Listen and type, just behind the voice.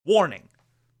Warning: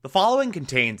 the following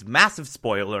contains massive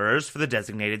spoilers for the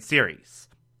designated series.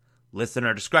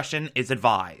 Listener discretion is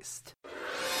advised.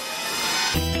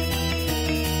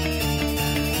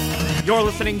 You're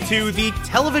listening to the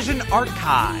Television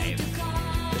Archive,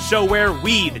 the show where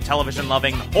we, the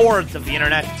television-loving hordes of the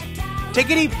internet, take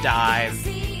a deep dive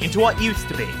into what used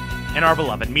to be in our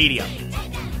beloved medium.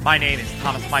 My name is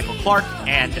Thomas Michael Clark,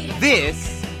 and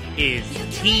this is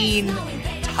Teen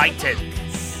Titans.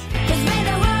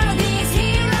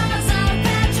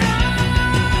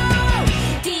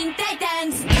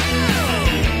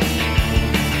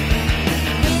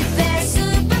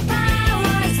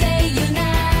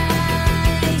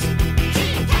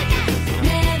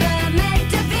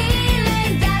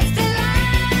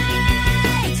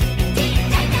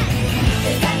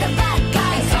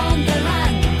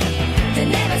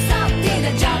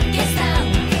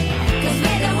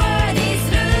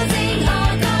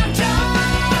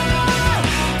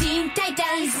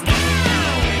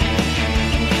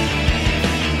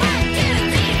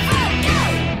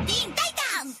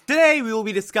 Today we will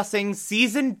be discussing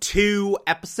Season 2,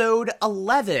 Episode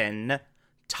 11,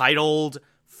 titled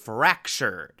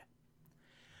Fractured.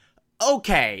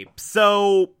 Okay,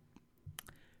 so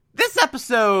this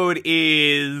episode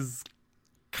is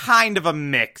kind of a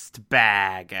mixed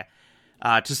bag,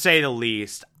 to say the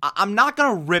least. I'm not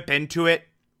gonna rip into it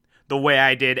the way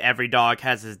I did Every Dog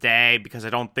Has His Day, because I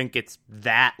don't think it's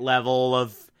that level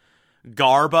of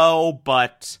garbo,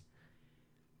 but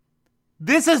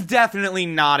this is definitely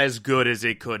not as good as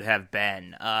it could have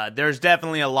been. There's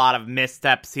definitely a lot of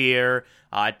missteps here.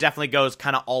 It definitely goes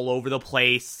kind of all over the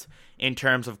place in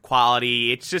terms of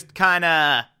quality. It's just kind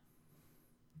of...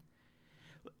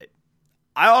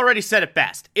 I already said it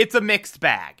best. It's a mixed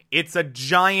bag. It's a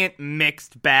giant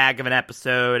mixed bag of an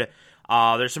episode.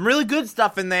 There's some really good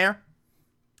stuff in there,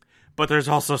 but there's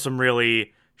also some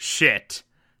really shit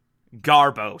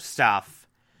garbo stuff.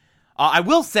 I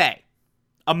will say,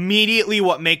 immediately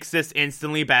what makes this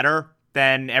instantly better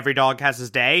than Every Dog Has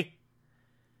His Day,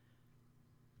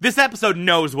 this episode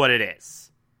knows what it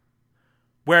is,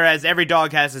 whereas Every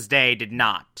Dog Has His Day did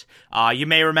not. You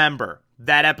may remember,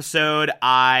 that episode,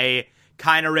 I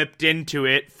kind of ripped into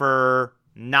it for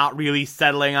not really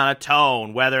settling on a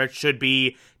tone, whether it should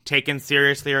be taken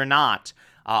seriously or not.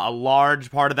 A large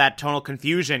part of that tonal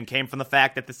confusion came from the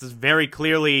fact that this is very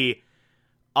clearly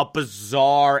a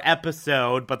bizarre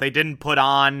episode, but they didn't put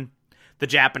on the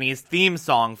Japanese theme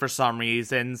song for some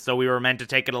reason, so we were meant to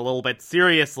take it a little bit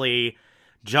seriously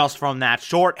just from that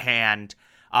shorthand.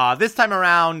 This time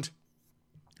around,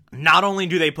 not only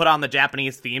do they put on the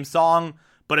Japanese theme song,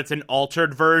 but it's an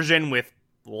altered version with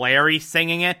Larry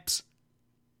singing it.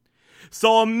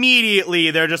 So immediately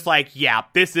they're just like, yeah,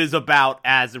 this is about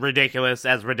as ridiculous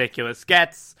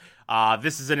gets.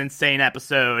 This is an insane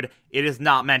episode. It is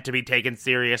not meant to be taken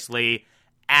seriously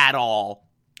at all.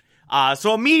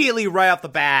 So immediately, right off the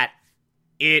bat,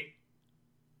 it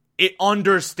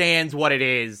understands what it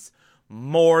is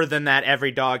more than that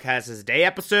Every Dog Has His Day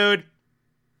episode.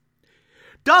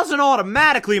 Doesn't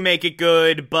automatically make it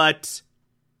good, but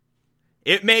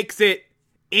it makes it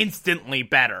instantly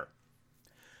better.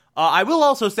 I will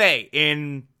also say,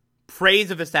 in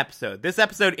praise of this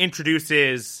episode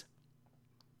introduces,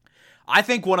 I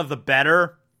think, one of the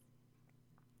better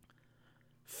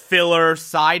filler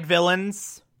side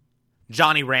villains,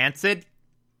 Johnny Rancid.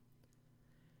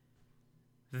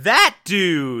 That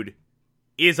dude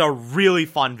is a really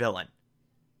fun villain.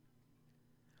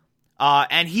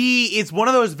 And he is one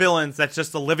of those villains that's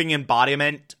just a living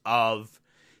embodiment of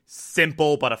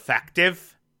simple but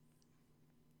effective.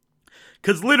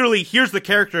 Because literally, here's the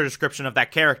character description of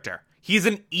that character. He's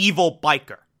an evil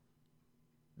biker.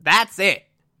 That's it.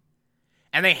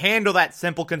 And they handle that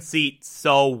simple conceit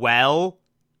so well.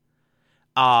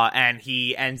 And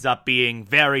he ends up being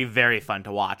very, very fun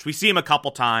to watch. We see him a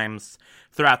couple times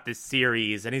throughout this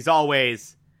series, and his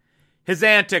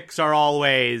antics are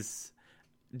always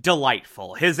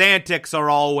delightful. His antics are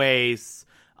always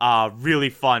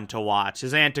really fun to watch.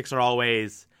 His antics are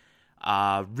always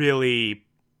really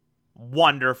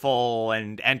wonderful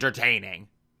and entertaining.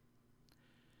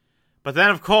 But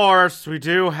then, of course, we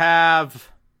do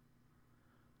have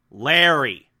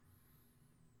Larry.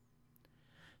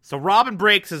 So Robin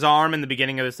breaks his arm in the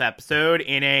beginning of this episode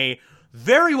in a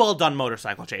very well done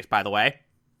motorcycle chase, by the way.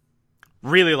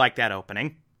 Really like that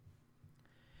opening.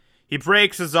 He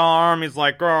breaks his arm. He's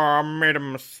like, oh, I made a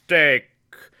mistake.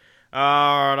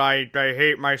 I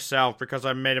hate myself because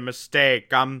I made a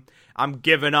mistake. I'm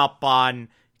giving up on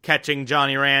catching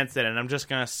Johnny Rancid, and I'm just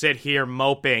gonna sit here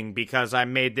moping because I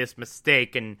made this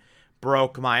mistake and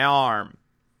broke my arm.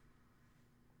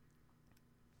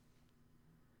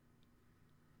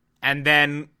 And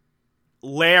then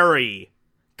Larry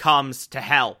comes to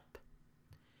help.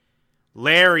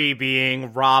 Larry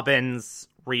being Robin's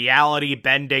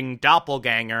reality-bending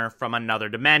doppelganger from another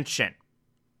dimension.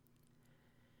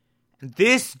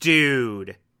 This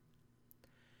dude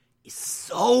is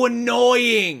so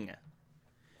annoying.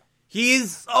 He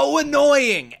is so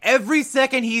annoying. Every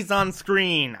second he's on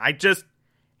screen, I just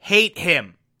hate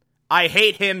him. I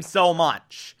hate him so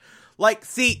much. Like,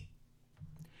 see,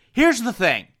 here's the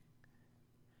thing.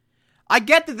 I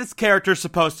get that this character's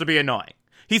supposed to be annoying.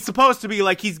 He's supposed to be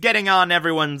like, he's getting on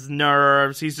everyone's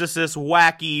nerves. He's just this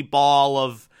wacky ball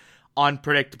of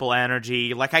unpredictable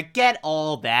energy. Like, I get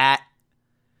all that.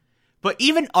 But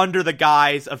even under the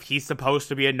guise of he's supposed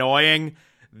to be annoying,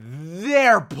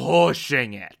 they're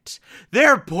pushing it.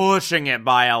 They're pushing it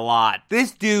by a lot.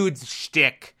 This dude's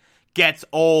shtick gets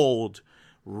old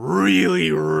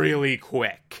really, really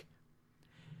quick.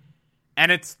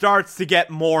 And it starts to get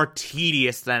more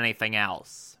tedious than anything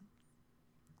else.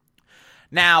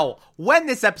 Now, when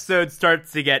this episode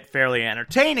starts to get fairly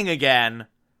entertaining again,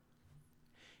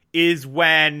 is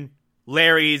when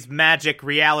Larry's magic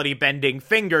reality-bending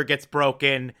finger gets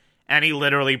broken, and he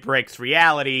literally breaks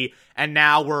reality, and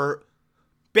now we're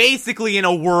basically in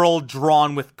a world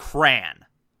drawn with crayon.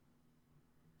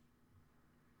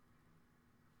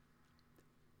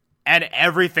 And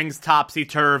everything's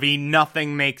topsy-turvy,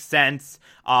 nothing makes sense.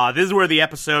 This is where the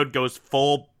episode goes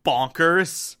full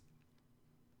bonkers.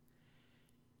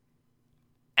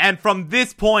 And from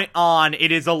this point on,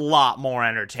 it is a lot more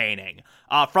entertaining.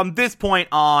 From this point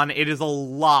on, it is a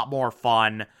lot more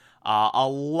fun. A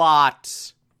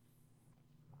lot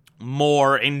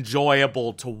more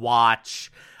enjoyable to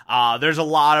watch. There's a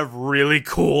lot of really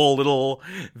cool little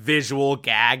visual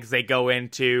gags they go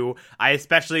into. I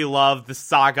especially love the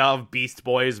saga of Beast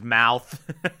Boy's mouth.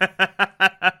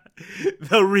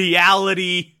 The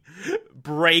reality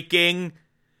breaking,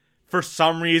 for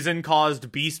some reason,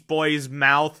 caused Beast Boy's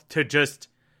mouth to just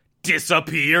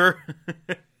disappear.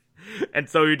 And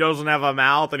so he doesn't have a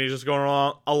mouth, and he's just going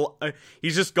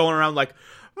around like...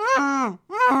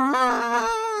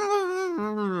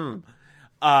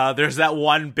 There's that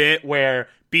one bit where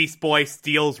Beast Boy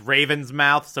steals Raven's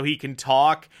mouth so he can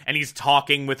talk, and he's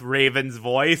talking with Raven's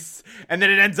voice, and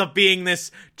then it ends up being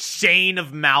this chain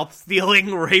of mouth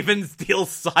stealing. Raven steals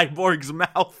Cyborg's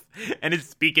mouth, and is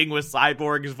speaking with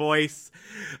Cyborg's voice.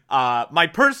 My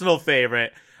personal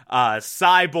favorite,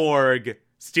 Cyborg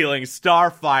stealing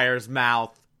Starfire's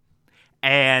mouth,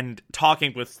 and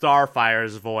talking with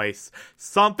Starfire's voice.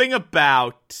 Something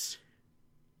about...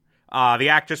 the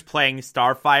actress playing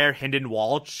Starfire, Hynden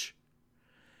Walch.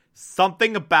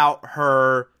 Something about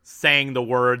her saying the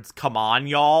words, "Come on,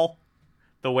 y'all,"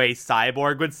 the way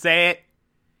Cyborg would say it,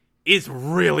 is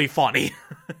really funny.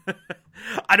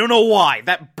 I don't know why.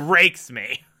 That breaks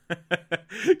me.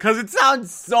 Because it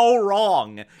sounds so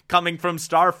wrong coming from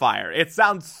Starfire. It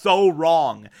sounds so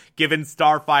wrong given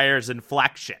Starfire's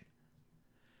inflection.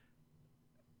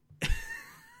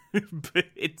 But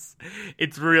it's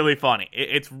really funny.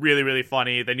 It's really, really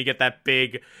funny. Then you get that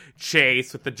big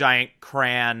chase with the giant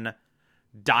crayon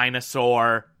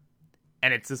dinosaur,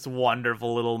 and it's this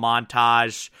wonderful little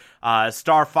montage.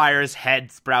 Starfire's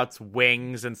head sprouts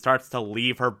wings and starts to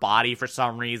leave her body for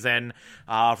some reason.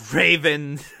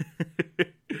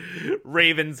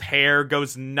 Raven's hair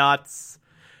goes nuts.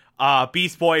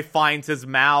 Beast Boy finds his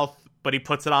mouth, but he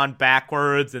puts it on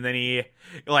backwards, and then he,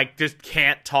 just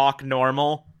can't talk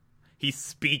normal. He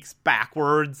speaks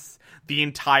backwards the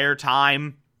entire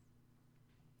time.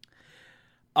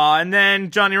 And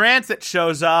then Johnny Rancid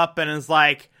shows up and is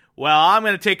like, well, I'm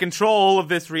going to take control of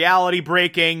this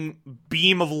reality-breaking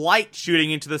beam of light shooting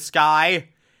into the sky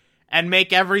and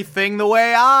make everything the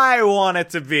way I want it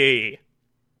to be.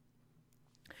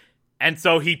 And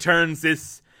so he turns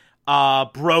this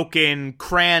broken,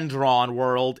 crayon-drawn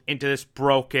world into this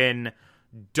broken,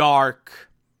 dark,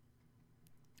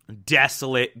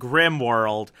 desolate, grim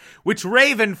world, which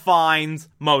Raven finds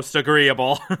most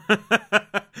agreeable.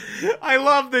 I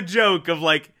love the joke of,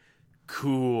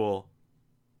 cool.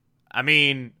 I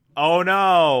mean, oh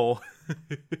no.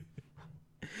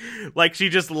 She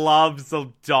just loves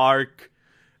the dark,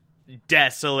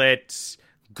 desolate,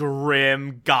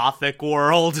 grim, gothic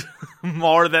world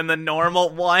more than the normal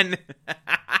one.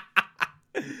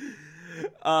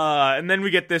 And then we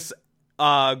get this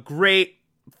great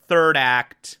third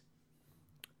act.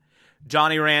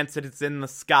 Johnny Rancid is in the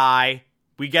sky.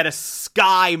 We get a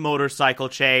sky motorcycle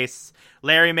chase.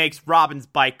 Larry makes Robin's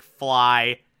bike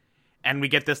fly. And we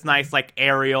get this nice,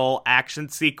 aerial action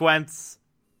sequence.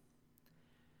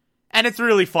 And it's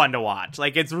really fun to watch.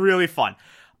 It's really fun.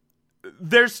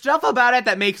 there's stuff about it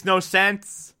that makes no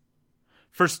sense.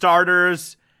 For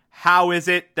starters, how is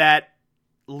it that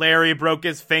Larry broke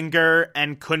his finger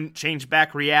and couldn't change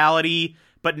back reality,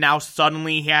 but now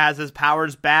suddenly he has his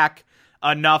powers back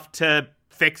enough to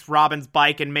fix Robin's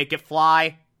bike and make it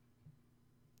fly?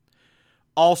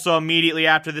 Also, immediately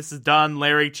after this is done,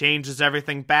 Larry changes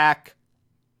everything back.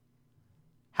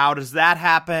 How does that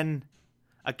happen?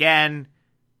 Again,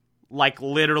 like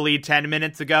literally 10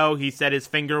 minutes ago, he said his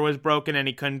finger was broken and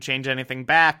he couldn't change anything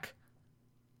back.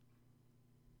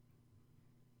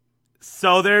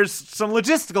 So there's some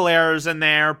logistical errors in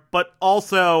there, but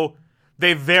also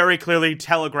they very clearly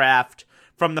telegraphed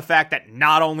from the fact that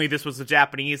not only this was the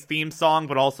Japanese theme song,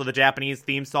 but also the Japanese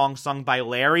theme song sung by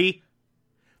Larry.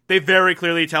 They very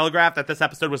clearly telegraphed that this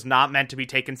episode was not meant to be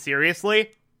taken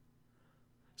seriously.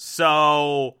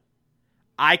 So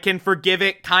I can forgive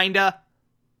it, kinda.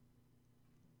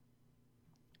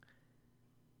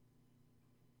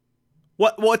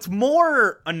 What's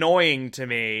more annoying to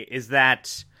me is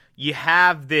that you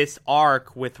have this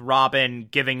arc with Robin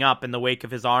giving up in the wake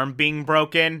of his arm being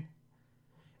broken,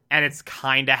 and it's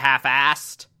kinda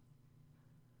half-assed.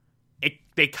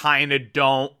 They kinda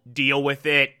don't deal with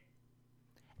it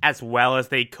as well as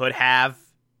they could have.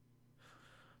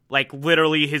 Like,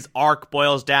 literally, his arc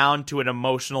boils down to an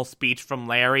emotional speech from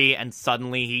Larry, and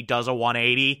suddenly he does a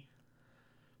 180.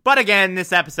 But again,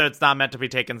 this episode's not meant to be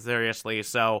taken seriously,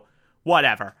 so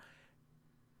whatever.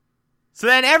 So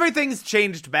then everything's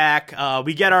changed back.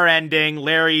 We get our ending.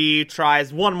 Larry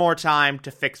tries one more time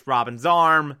to fix Robin's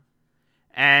arm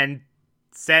and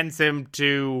sends him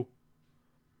to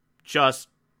just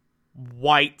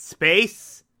white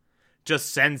space.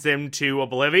 Just sends him to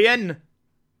oblivion.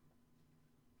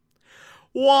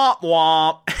 Womp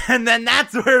womp. And then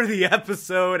that's where the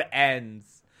episode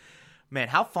ends. Man,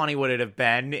 how funny would it have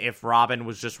been if Robin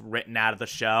was just written out of the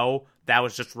show? That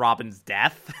was just Robin's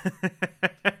death.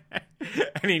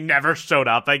 And he never showed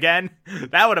up again.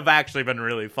 That would have actually been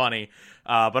really funny.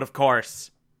 But of course,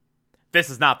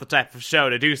 this is not the type of show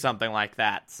to do something like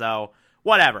that. So,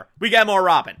 whatever. We get more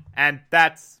Robin. And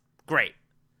that's great.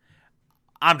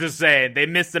 I'm just saying, they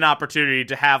missed an opportunity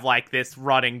to have, like, this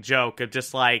running joke of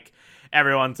just, like,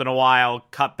 every once in a while,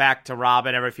 cut back to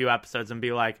Robin every few episodes and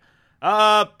be like,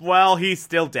 well, he's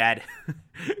still dead.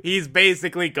 He's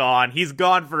basically gone. He's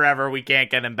gone forever. We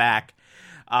can't get him back.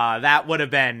 That would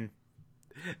have been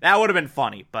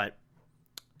funny, but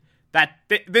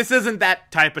this isn't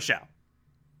that type of show.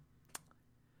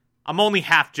 I'm only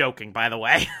half joking, by the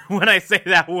way, when I say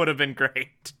that would have been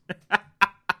great.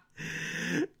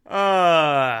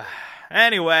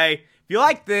 Anyway, if you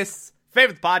like this,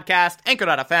 favorite the podcast,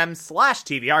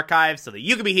 anchor.fm/TV archive, so that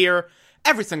you can be here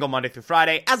every single Monday through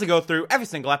Friday as I go through every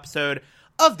single episode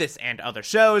of this and other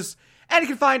shows. And you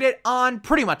can find it on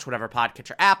pretty much whatever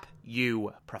podcatcher app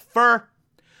you prefer.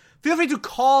 Feel free to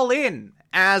call in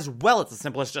as well. It's as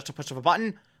simple as just a push of a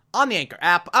button on the Anchor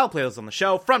app. I'll play those on the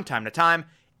show from time to time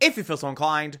if you feel so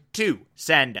inclined to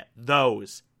send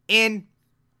those in.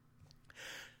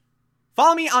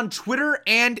 Follow me on Twitter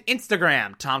and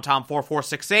Instagram,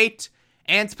 TomTom4468,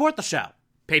 and support the show.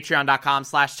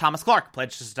 Patreon.com/Thomas Clark.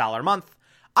 Pledge just $1 a month.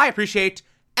 I appreciate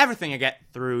everything I get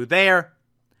through there.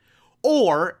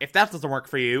 Or, if that doesn't work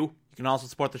for you, you can also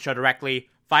support the show directly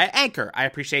via Anchor. I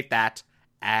appreciate that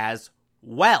as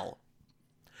well.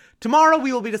 Tomorrow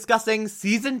we will be discussing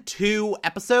Season 2,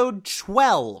 Episode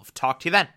 12. Talk to you then.